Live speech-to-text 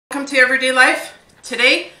Welcome to Everyday Life.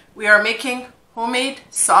 Today we are making homemade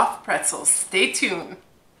soft pretzels. Stay tuned.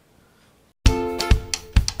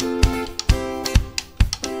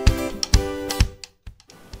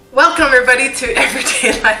 Welcome everybody to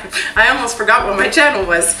Everyday Life. I almost forgot what my channel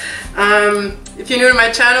was. If you're new to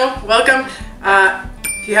my channel, welcome.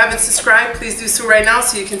 If you haven't subscribed, please do so right now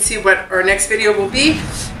so you can see what our next video will be.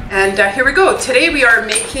 And here we go. Today we are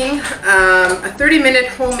making a 30-minute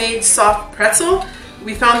homemade soft pretzel.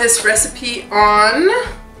 We found this recipe on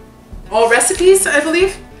All Recipes, I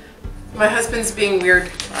believe. My husband's being weird.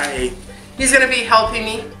 He's going to be helping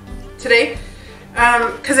me today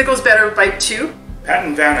because it goes better by two. Pat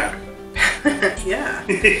and Vanna. Yeah.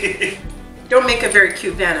 Don't make a very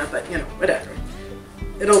cute Vanna, but you know, whatever.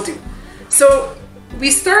 It'll do. So we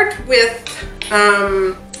start with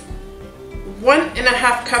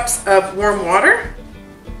 1.5 cups of warm water.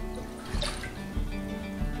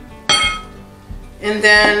 And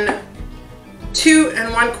then 2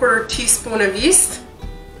 1/4 teaspoon of yeast.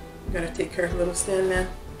 You gotta take care of little Stan, man.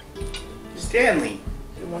 Stanley.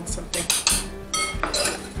 You want something.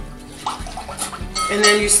 And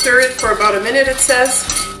then you stir it for about a minute, it says.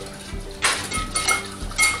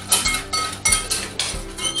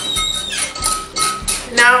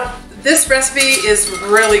 Now, this recipe is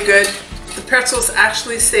really good. The pretzels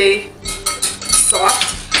actually say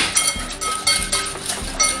soft.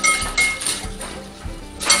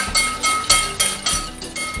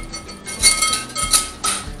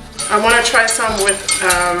 I want to try some with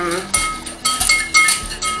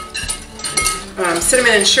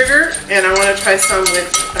cinnamon and sugar, and I want to try some with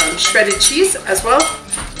shredded cheese as well.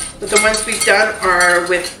 But the ones we've done are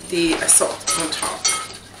with the salt on top.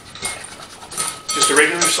 Just a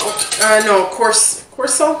regular salt? No, coarse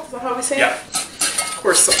salt, is that how we say it? Yeah.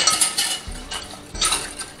 Coarse salt.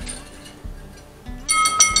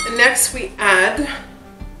 And next we add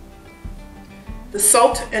the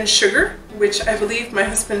salt and sugar, which I believe my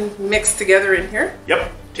husband mixed together in here.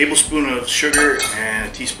 Yep. Tablespoon of sugar and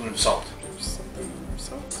a teaspoon of salt. Something more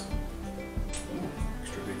salt.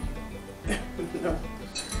 Extra good. No.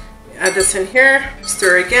 Add this in here.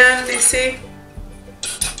 Stir again, they say.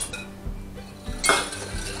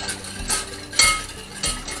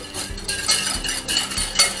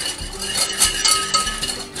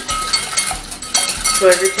 So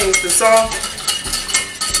everything's dissolved.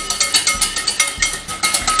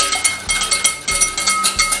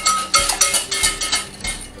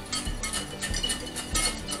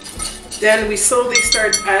 Then we slowly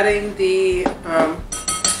start adding the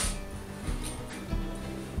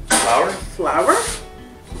flour.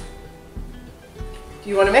 Do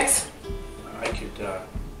you want to mix? I could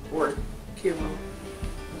pour it. Okay, well,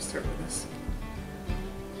 let's start with this.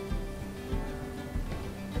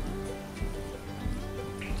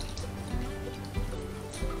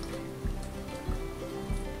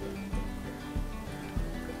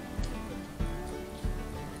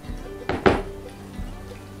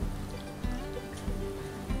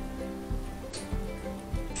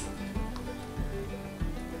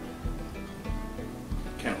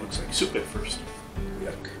 Kind of looks like soup at first.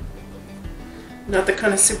 Yuck. Not the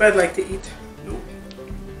kind of soup I'd like to eat. Nope.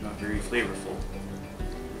 Not very flavorful.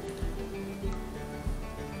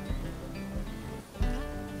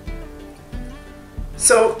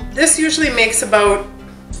 So this usually makes about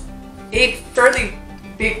 8 fairly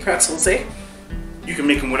big pretzels, eh? You can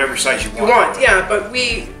make them whatever size you want. You want, yeah, but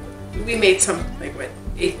we made some, like what,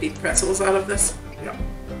 8 big pretzels out of this. Yeah.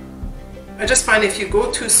 I just find if you go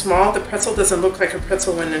too small, the pretzel doesn't look like a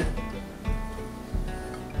pretzel when it...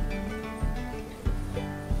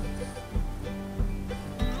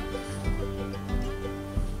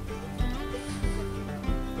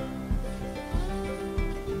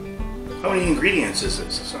 How many ingredients is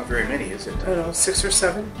this? It's not very many, is it? I don't know, 6 or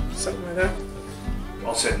 7, something like that.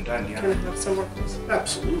 All said and done, yeah. Can I have some more, please?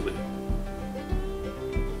 Absolutely.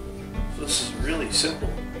 So this is really simple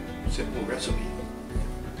recipe.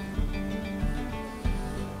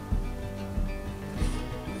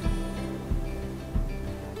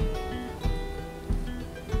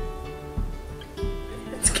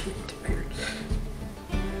 It's getting tired.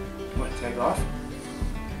 You want to tag off?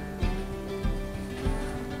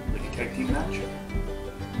 Like a tag team match?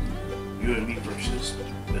 You and me versus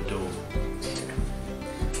the dough.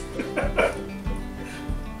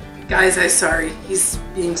 Guys, I'm sorry. He's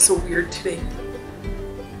being so weird today.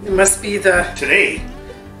 It must be the... Today?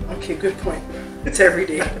 Okay, good point. It's every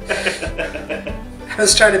day. I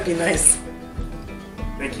was trying to be nice.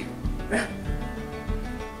 Thank you.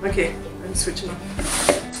 Okay, I'm switching off.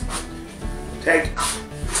 Tag.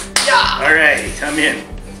 Yeah! Alright, I'm in.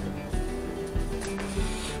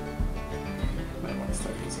 Might want to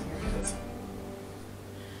start using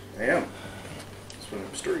I am. That's what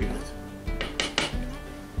I'm stirring with.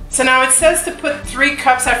 So now it says to put 3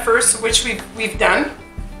 cups at first, which we've done.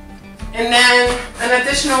 And then an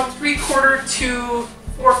additional 3/4 to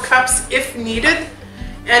 4 cups if needed.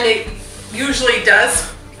 And it usually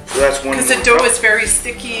does. So that's one. Because the dough is very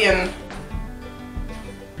sticky, and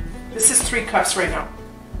this is 3 cups right now.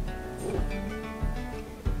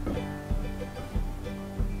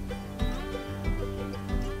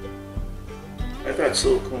 I thought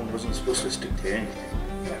silicone wasn't supposed to stick to anything.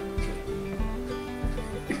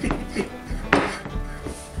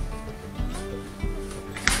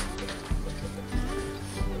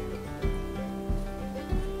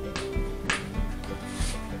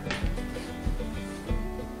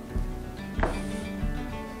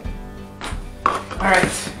 All right.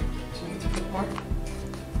 Do you need to put more?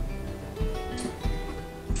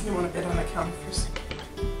 You want a bit on the counter first.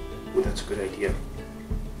 Oh, that's a good idea.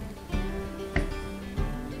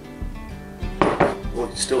 Oh,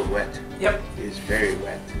 it's still wet. Yep. It is very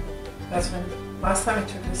wet. That's when last time I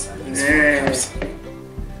took this out.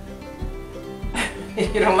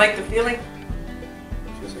 You don't like the feeling? It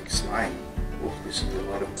feels like slime. Oh, this is a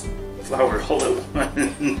lot of flour all at once.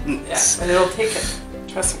 Yeah, but it'll take it.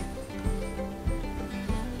 Trust me.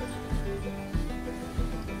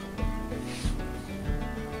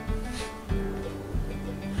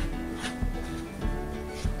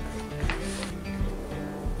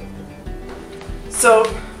 So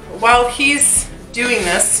while he's doing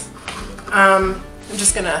this, I'm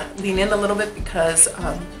just gonna lean in a little bit because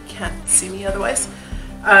you can't see me otherwise.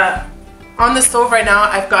 On the stove right now,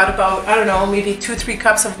 I've got about, I don't know, maybe 2-3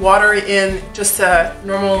 cups of water in just a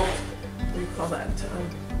normal, what do you call that?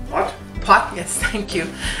 Pot? Pot, yes, thank you.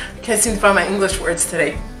 Can't seem to find my English words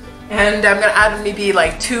today. And I'm gonna add maybe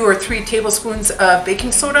like 2 or 3 tablespoons of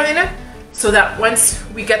baking soda in it, so that once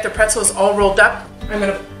we get the pretzels all rolled up, I'm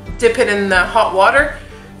gonna dip it in the hot water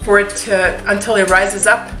for it to, until it rises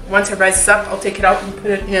up. Once it rises up, I'll take it out and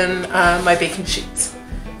put it in my baking sheets.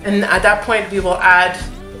 And at that point, we will add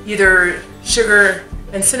either sugar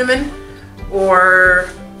and cinnamon, or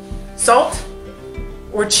salt,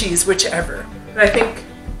 or cheese, whichever. But I think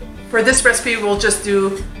for this recipe, we'll just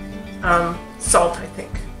do salt, I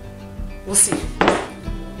think. We'll see.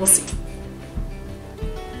 We'll see.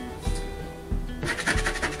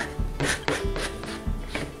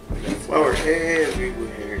 Flour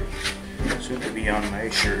everywhere. Soon to be on my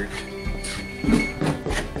shirt.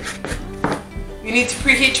 You need to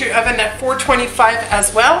preheat your oven at 425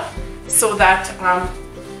 as well, so that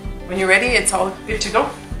when you're ready, it's all good to go.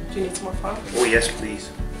 Do you need some more flour? Oh yes, please.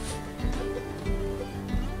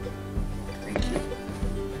 Thank you.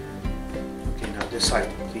 Okay, now this side,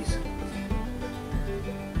 please.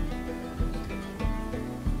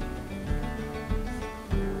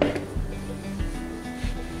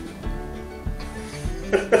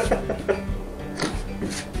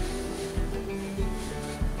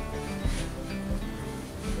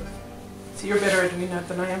 So you're better at doing that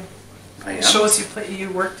than I am. I am. It shows you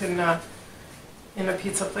worked in a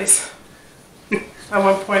pizza place at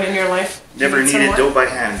one point in your life. Never needed dough by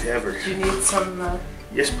hand, ever. Do you need some?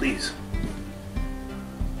 Yes, please.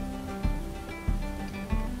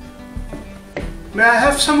 May I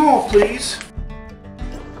have some more, please?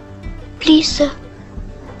 Please, sir.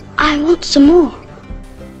 I want some more.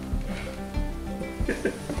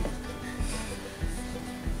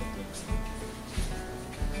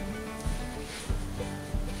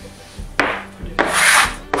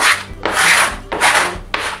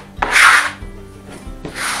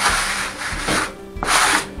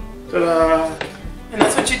 Ta-da! And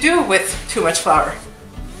that's what you do with too much flour.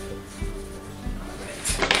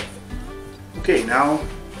 Right. Okay, now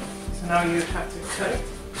So now you have to cut it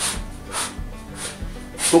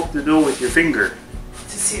poke the dough with your finger.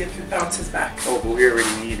 to see if it bounces back. Oh, but we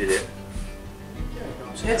already needed it.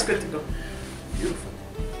 It's good to go. Beautiful.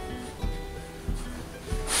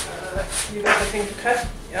 You got the thing to cut?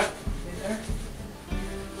 Yep. In there.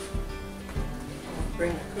 I'll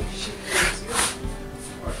bring the cookie sheet towards you.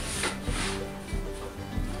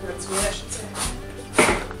 Or towards me, I should say.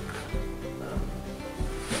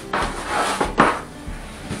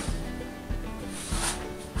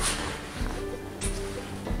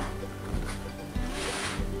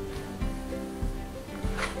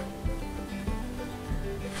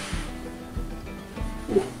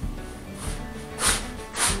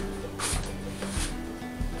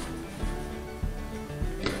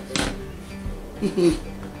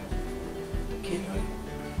 Okay,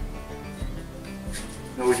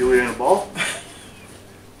 Now we do it in a ball?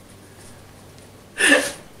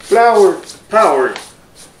 Flour power.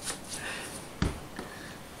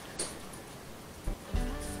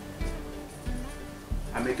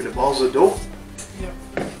 I'm making the balls of dough. Yep.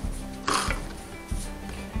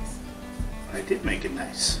 I did make it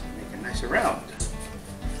nice. Make it nice and round.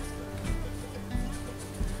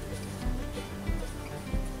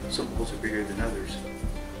 Some balls are bigger than others.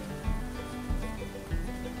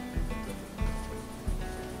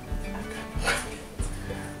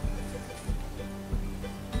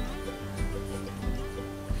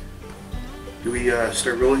 Do we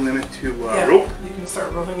start rolling them into Yeah, rope? You can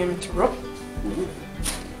start rolling them into rope.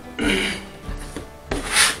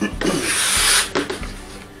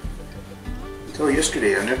 Until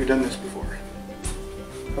yesterday, I've never done this before.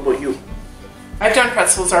 How about you? I've done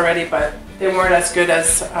pretzels already, but they weren't as good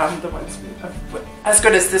as the ones, as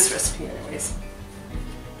good as this recipe anyways.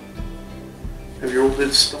 Have you rolled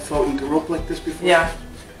this stuff out into rope like this before? Yeah.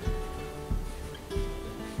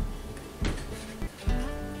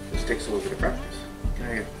 This takes a little bit of practice. Can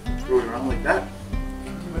I throw it around like that? You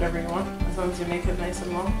can do whatever you want, as long as you make it nice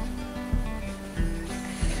and long.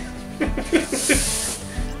 I'm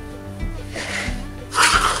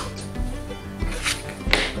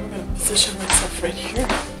going to position myself right here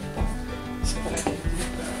so that I can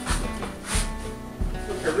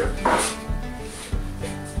flip a root.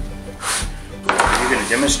 Are you going to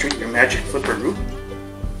demonstrate your magic flipper root? I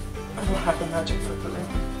don't have a magic flipper root.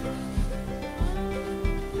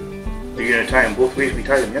 Are you going to tie them both ways we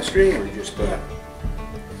tied them yesterday, or just... Yeah.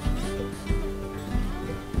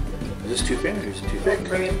 Is this too thin or is it too thick?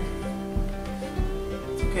 Bring it.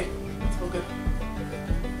 It's okay. It's all good.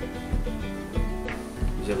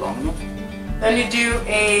 Is it long enough? Then you do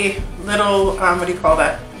a little, what do you call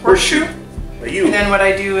that? Horseshoe. Like you. And then what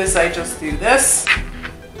I do is I just do this.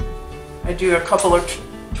 I do a couple of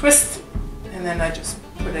twists, and then I just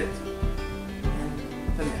put it in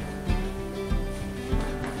the middle.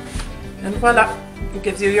 And voila, it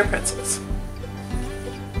gives you your pretzels.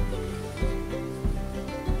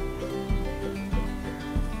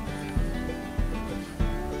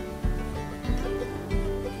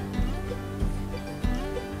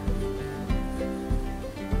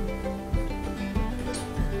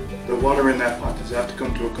 The water in that pot, does it have to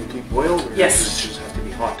come to a complete boil, or Yes. does it just have to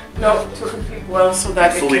be hot? No, to a complete boil so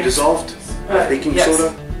that Fully it can, dissolved? Baking yes.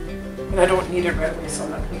 soda? But I don't need it right away, so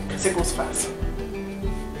that because it goes fast.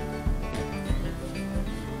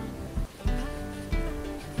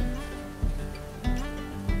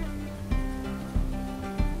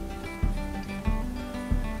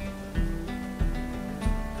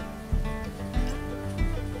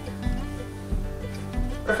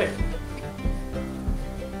 Perfect.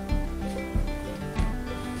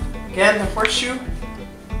 Again, the horseshoe.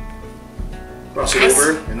 Cross it Twist,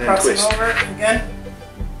 over and then cross twist. it over again,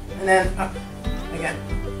 and then up again.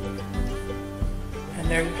 And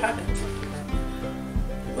there you have it.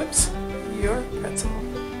 Whoops, your pretzel.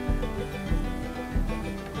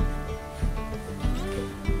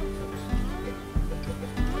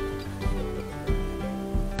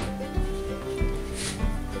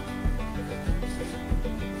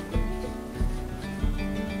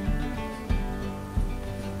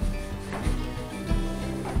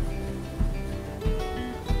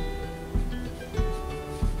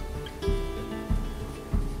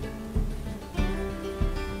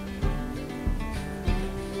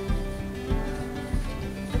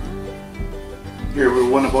 Here, we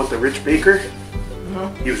one about the rich baker.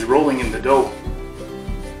 Mm-hmm. He was rolling in the dough.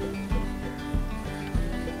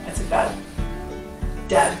 That's a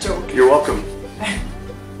dad joke. You're welcome.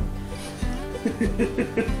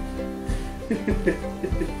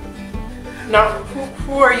 Now,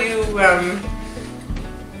 who are you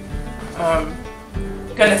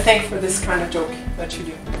gonna thank for this kind of joke that you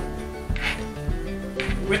do?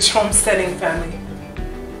 Which homesteading family?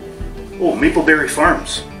 Oh, Mapleberry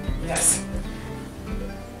Farms. Yes.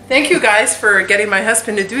 Thank you guys for getting my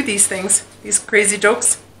husband to do these things, these crazy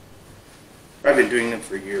jokes. I've been doing them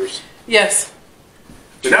for years. Yes.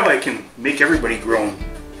 But now I can make everybody groan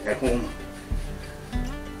at home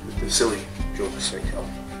with the silly jokes I tell.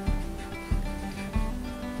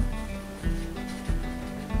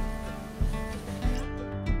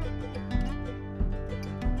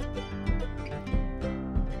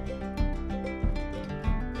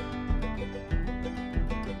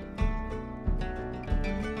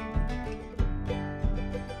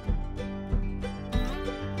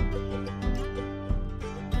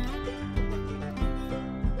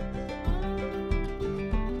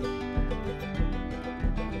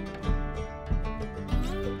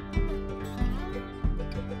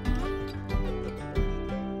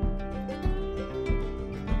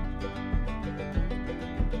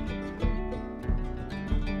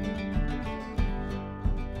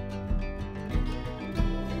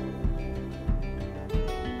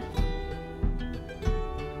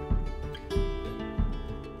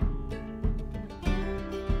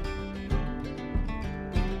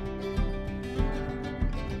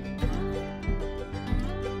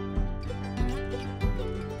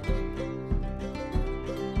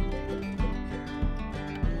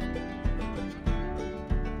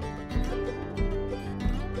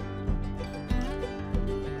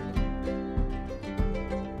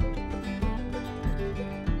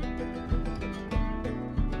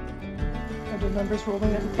 the numbers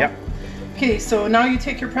rolling at the top? Yep. Okay, so now you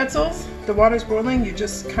take your pretzels, the water's boiling, you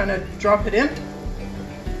just kind of drop it in.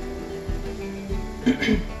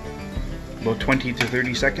 About 20 to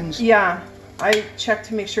 30 seconds? Yeah, I check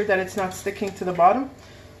to make sure that it's not sticking to the bottom.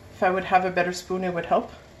 If I would have a better spoon, it would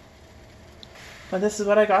help. But this is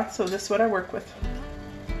what I got, so this is what I work with.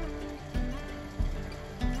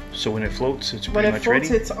 So when it floats, it's When pretty it much floats,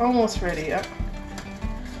 ready? it's almost ready, yeah.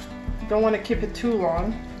 Don't want to keep it too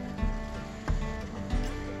long.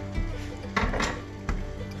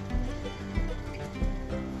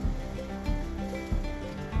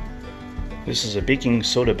 This is a baking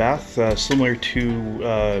soda bath, similar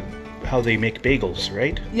to how they make bagels,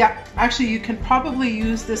 right? Yeah, actually you can probably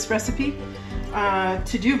use this recipe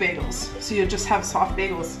to do bagels. So you just have soft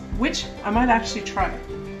bagels, which I might actually try.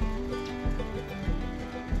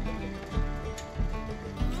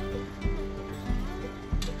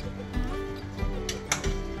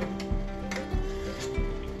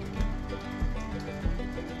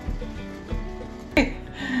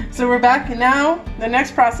 So we're back, and now the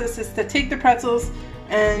next process is to take the pretzels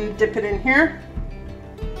and dip it in here,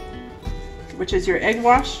 which is your egg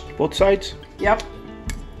wash. Both sides? Yep.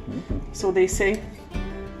 So they say.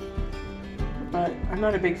 But I'm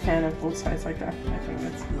not a big fan of both sides like that. I think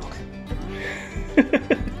that's milk.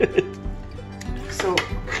 So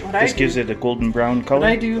what This gives it a golden brown color? What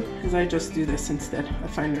I do is I just do this instead. I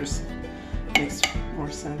find yours makes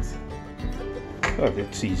more sense. Oh,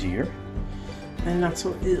 it's easier. And not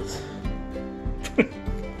so ill.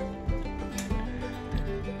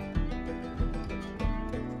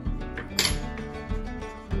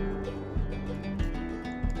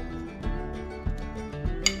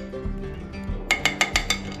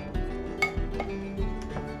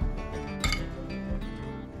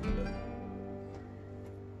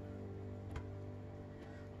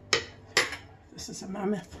 This is a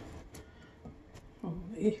mammoth.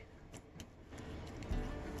 Holy.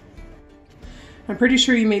 I'm pretty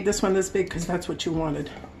sure you made this one this big because that's what you wanted.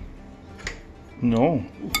 No.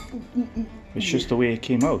 It's just the way it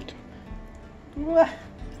came out.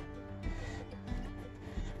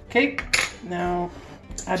 Okay, now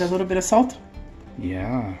add a little bit of salt.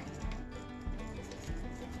 Yeah.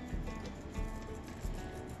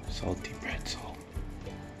 Salty pretzel.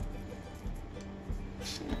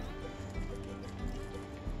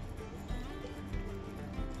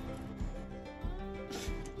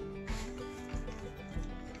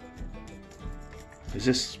 Is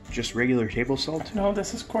this just regular table salt? No,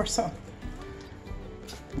 this is coarse salt.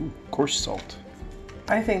 Ooh, coarse salt.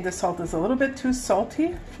 I think the salt is a little bit too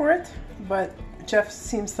salty for it, but Jeff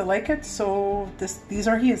seems to like it, so these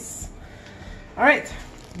are his. All right,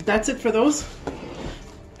 that's it for those.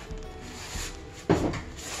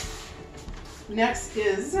 Next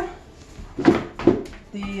is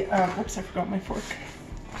the, oops, I forgot my fork.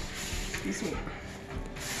 Excuse me.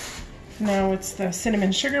 Now it's the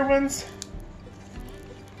cinnamon sugar ones.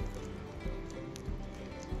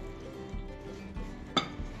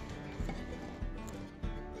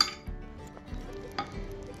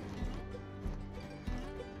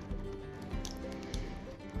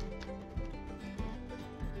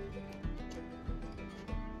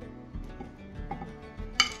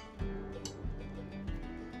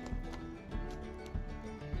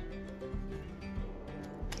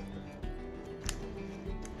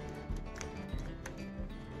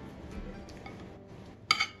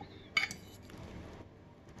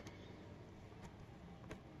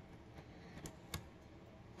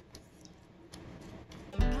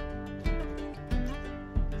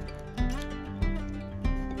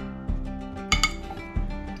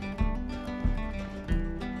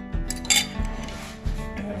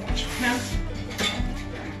 Now,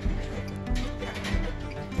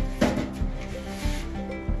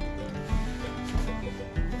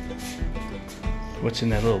 What's in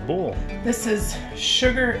that little bowl? this is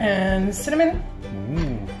sugar and cinnamon,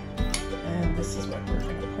 Ooh. and this is what we're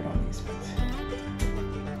going to put on these ones.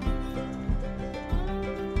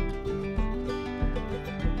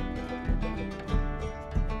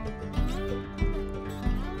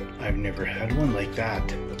 I've never had one like that.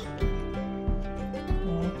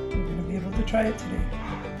 Well, we're going to be able to try it today.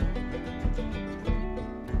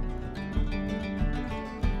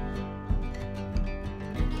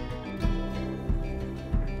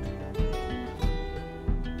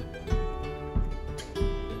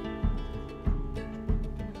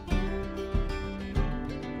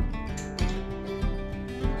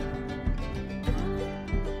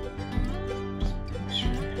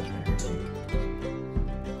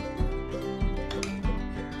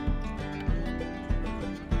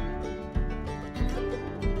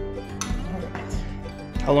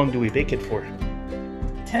 How long do we bake it for?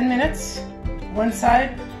 10 minutes one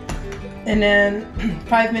side, and then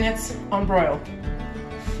 5 minutes on broil.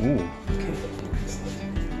 Ooh. Okay.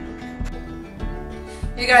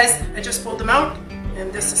 Hey guys, I just pulled them out,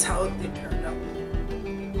 and this is how they turned out.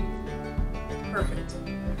 Perfect.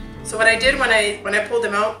 So what I did when I pulled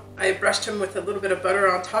them out, I brushed them with a little bit of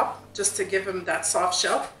butter on top, just to give them that soft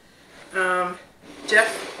shell.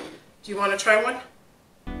 Jeff, do you want to try one?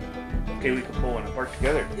 Okay, we can pull one apart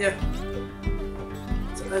together. Yeah.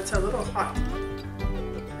 So that's a little hot.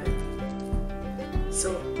 Okay.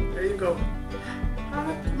 So there you go.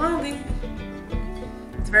 Hot tamale.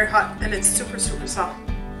 It's very hot and it's super, super soft.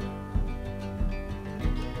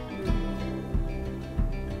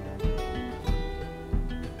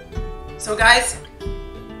 So guys,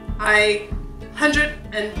 I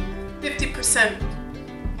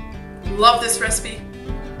 150% love this recipe.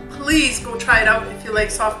 Please go try it out if you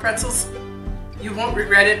like soft pretzels. You won't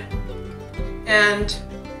regret it. And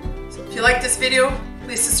if you like this video,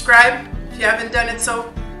 please subscribe. If you haven't done it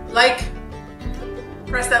so, like,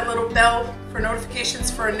 press that little bell for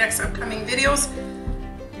notifications for our next upcoming videos,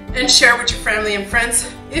 and share with your family and friends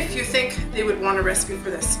if you think they would want a recipe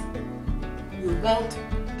for this. You won't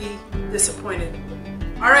be disappointed.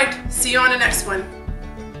 All right, see you on the next one.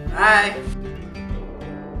 Bye.